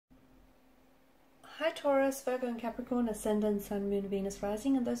Hi Taurus, Virgo and Capricorn, Ascendant, Sun, Moon, Venus,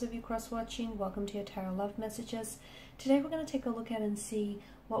 Rising, and those of you cross-watching, welcome to your Tarot Love Messages. Today we're going to take a look at and see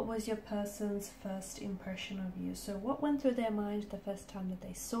what was your person's first impression of you. So what went through their mind the first time that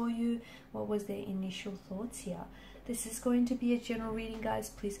they saw you? What was their initial thoughts here? This is going to be a general reading, guys.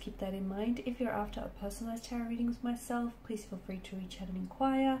 Please keep that in mind. If you're after a personalized tarot reading with myself, please feel free to reach out and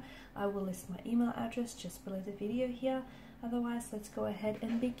inquire. I will list my email address just below the video here. Otherwise, let's go ahead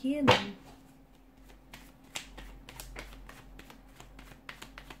and begin.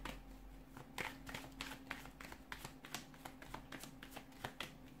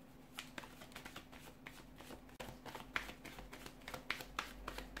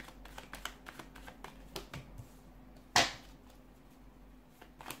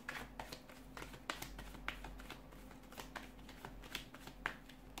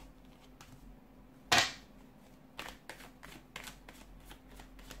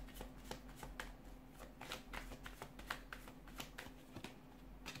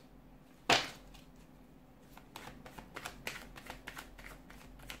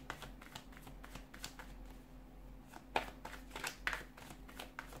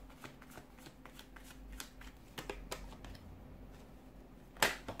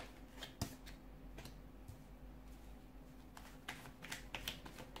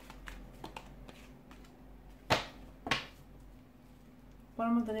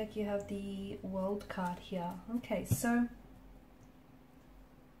 Bottom of the deck, you have the World card here. Okay, so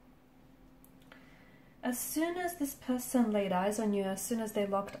as soon as this person laid eyes on you, as soon as they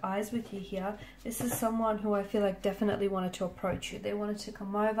locked eyes with you here, this is someone who I feel like definitely wanted to approach you. They wanted to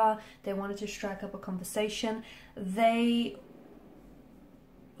come over, they wanted to strike up a conversation. They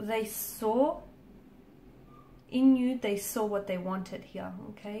saw in you, they saw what they wanted here,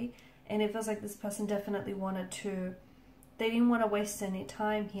 okay? And it feels like this person definitely wanted to, they didn't want to waste any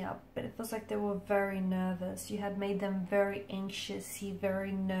time here, but it feels like they were very nervous. You had made them very anxious,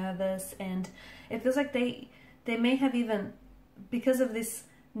 very nervous, and it feels like they may have even, because of this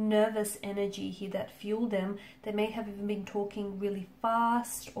nervous energy here that fueled them, they may have even been talking really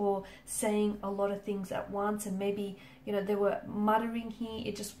fast or saying a lot of things at once, and maybe, you know, they were muttering here.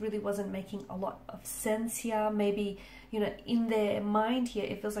 It just really wasn't making a lot of sense here. Maybe, you know, in their mind here,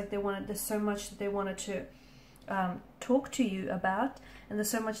 it feels like there's so much that they wanted to talk to you about, and there's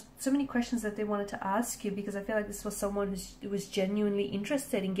so many questions that they wanted to ask you, because I feel like this was someone who was genuinely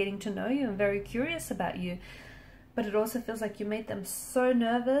interested in getting to know you and very curious about you. But it also feels like you made them so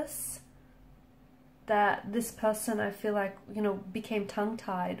nervous that this person, I feel like, you know, became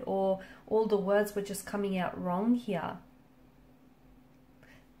tongue-tied, or all the words were just coming out wrong here.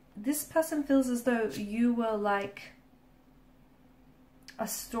 This person feels as though you were like a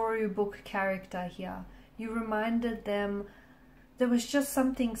storybook character here. You reminded them, there was just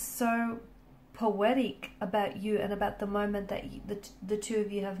something so poetic about you and about the moment that the two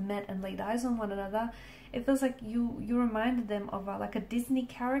of you have met and laid eyes on one another. It feels like you reminded them of like a Disney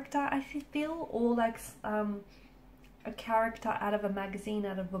character, I feel, or like a character out of a magazine,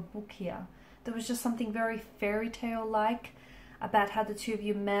 out of a book here. There was just something very fairy tale like about how the two of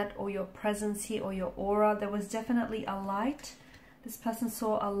you met, or your presence here, or your aura. There was definitely a light. This person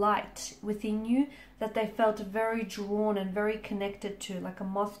saw a light within you that they felt very drawn and very connected to, like a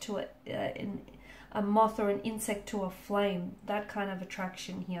moth to a moth or an insect to a flame. That kind of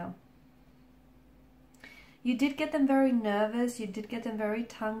attraction here. You did get them very nervous. You did get them very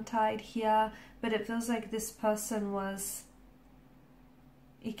tongue-tied here. But it feels like this person was,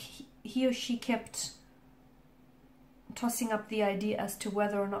 he or she kept tossing up the idea as to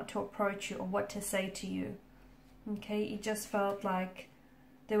whether or not to approach you or what to say to you. Okay, it just felt like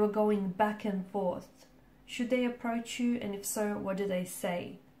they were going back and forth. Should they approach you? And if so, what do they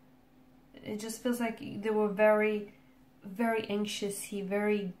say? It just feels like they were very, very anxious here,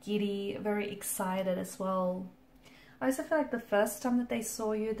 very giddy, very excited as well. I also feel like the first time that they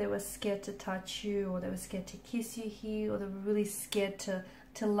saw you, they were scared to touch you, or they were scared to kiss you here, or they were really scared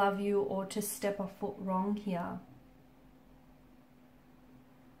to love you, or to step a foot wrong here.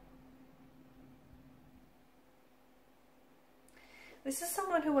 This is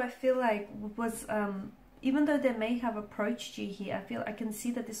someone who I feel like was, even though they may have approached you here, I can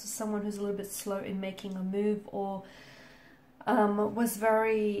see that this was someone who's a little bit slow in making a move, or was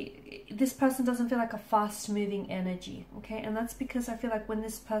very, this person doesn't feel like a fast moving energy, okay? And that's because I feel like when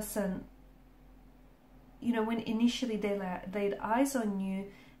this person, you know, when initially they laid eyes on you,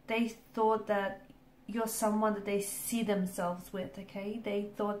 they thought that you're someone that they see themselves with, okay?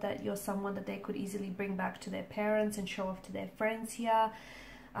 They thought that you're someone that they could easily bring back to their parents and show off to their friends here.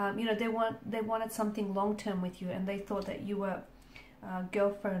 You know, they wanted something long-term with you, and they thought that you were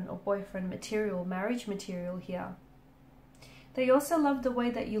girlfriend or boyfriend material, marriage material here. They also love the way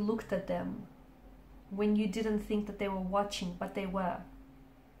that you looked at them when you didn't think that they were watching, but they were.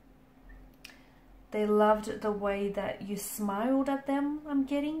 They loved the way that you smiled at them, I'm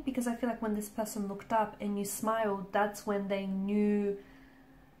getting, because I feel like when this person looked up and you smiled, that's when they knew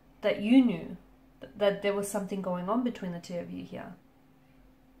that you knew that there was something going on between the two of you here.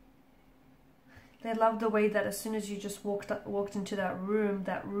 They loved the way that as soon as you just walked into that room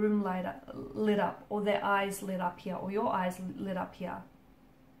lit up, or their eyes lit up here, or your eyes lit up here.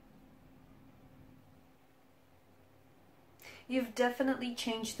 You've definitely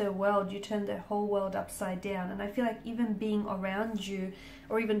changed their world. You turned their whole world upside down. And I feel like even being around you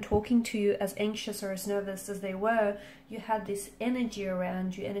or even talking to you, as anxious or as nervous as they were, you had this energy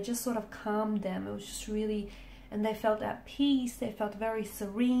around you and it just sort of calmed them. It was just really, and they felt at peace. They felt very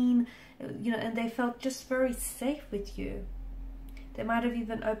serene, you know, and they felt just very safe with you. They might have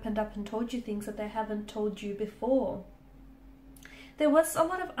even opened up and told you things that they haven't told you before. There was a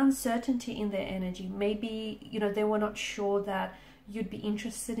lot of uncertainty in their energy. Maybe, you know, they were not sure that you'd be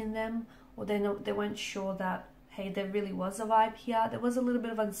interested in them, or they weren't sure that, hey, there really was a vibe here. There was a little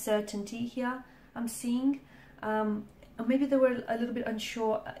bit of uncertainty here, I'm seeing. Or maybe they were a little bit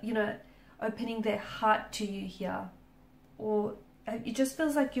unsure, you know, opening their heart to you here. Or it just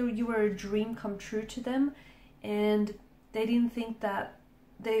feels like you were a dream come true to them, and they didn't think that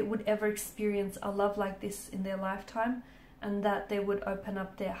they would ever experience a love like this in their lifetime, and that they would open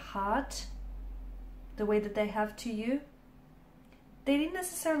up their heart the way that they have to you. They didn't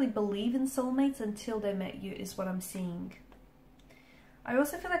necessarily believe in soulmates until they met you, is what I'm seeing. I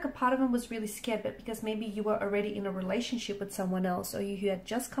also feel like a part of them was really scared, but because maybe you were already in a relationship with someone else, or you had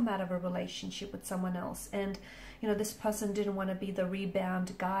just come out of a relationship with someone else, and you know, this person didn't want to be the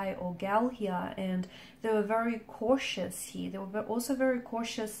rebound guy or gal here, and they were very cautious here. They were also very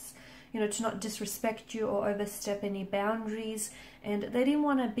cautious, you know, to not disrespect you or overstep any boundaries, and they didn't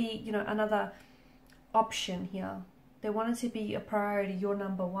want to be, you know, another option here. They wanted to be a priority, your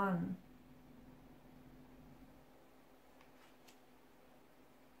number one.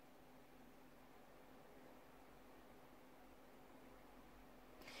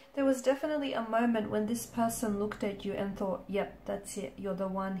 There was definitely a moment when this person looked at you and thought, yep, that's it, you're the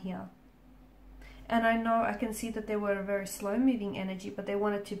one here. And I know, I can see that they were a very slow-moving energy, but they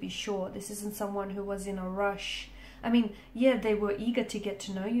wanted to be sure. This isn't someone who was in a rush. I mean, yeah, they were eager to get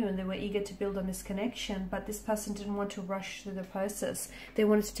to know you and they were eager to build on this connection, but this person didn't want to rush through the process. They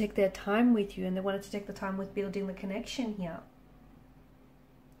wanted to take their time with you, and they wanted to take the time with building the connection here.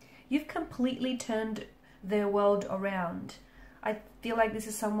 You've completely turned their world around. I feel like this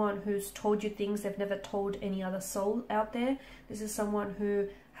is someone who's told you things they've never told any other soul out there. This is someone who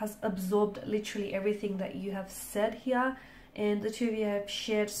has absorbed literally everything that you have said here, and the two of you have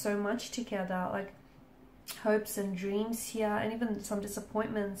shared so much together, like hopes and dreams here, and even some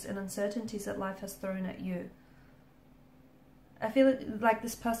disappointments and uncertainties that life has thrown at you. I feel like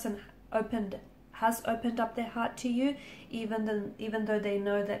this person has opened up their heart to you, even though they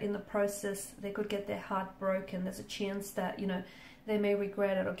know that in the process they could get their heart broken. There's a chance that, you know, they may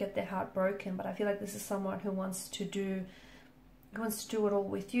regret it or get their heart broken, but I feel like this is someone who wants to do it all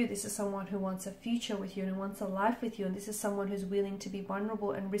with you. This is someone who wants a future with you and wants a life with you, and this is someone who's willing to be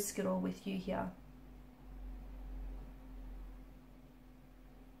vulnerable and risk it all with you here.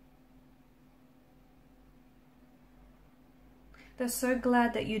 They're so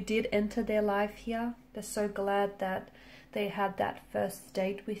glad that you did enter their life here. They're so glad that they had that first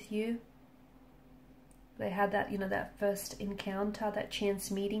date with you. They had that, you know, that first encounter, that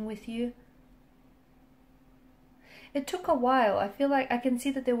chance meeting with you. It took a while. I feel like I can see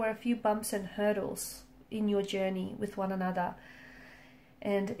that there were a few bumps and hurdles in your journey with one another.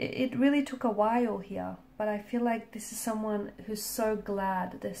 And it really took a while here. But I feel like this is someone who's so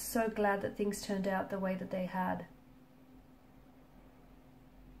glad. They're so glad that things turned out the way that they had.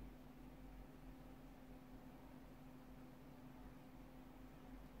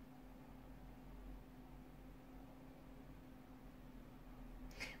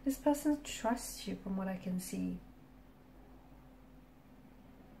 This person trusts you from what I can see.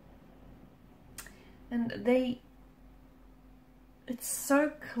 And it's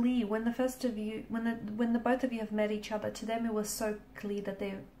so clear when the both of you have met each other, to them it was so clear that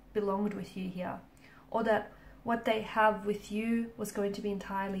they belonged with you here, or that what they have with you was going to be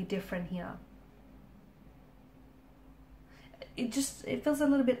entirely different here. It feels a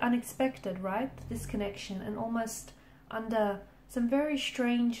little bit unexpected, right? This connection, and almost under some very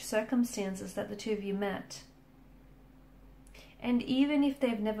strange circumstances that the two of you met. And even if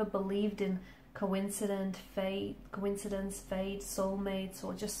they've never believed in coincidence, fate, soulmates,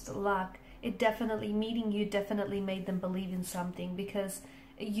 or just luck. It definitely, meeting you definitely made them believe in something, because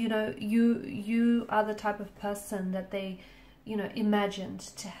you know, you are the type of person that they, you know, imagined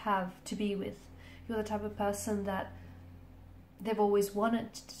to be with. You're the type of person that they've always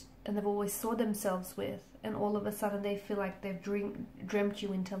wanted and they've always saw themselves with, and all of a sudden they feel like they've dreamt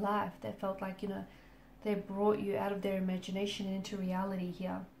you into life. They felt like, you know, they brought you out of their imagination and into reality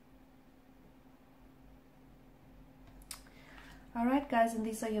here. Alright guys, and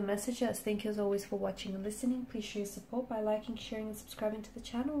these are your messages. Thank you as always for watching and listening. Please show your support by liking, sharing and subscribing to the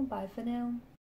channel. Bye for now.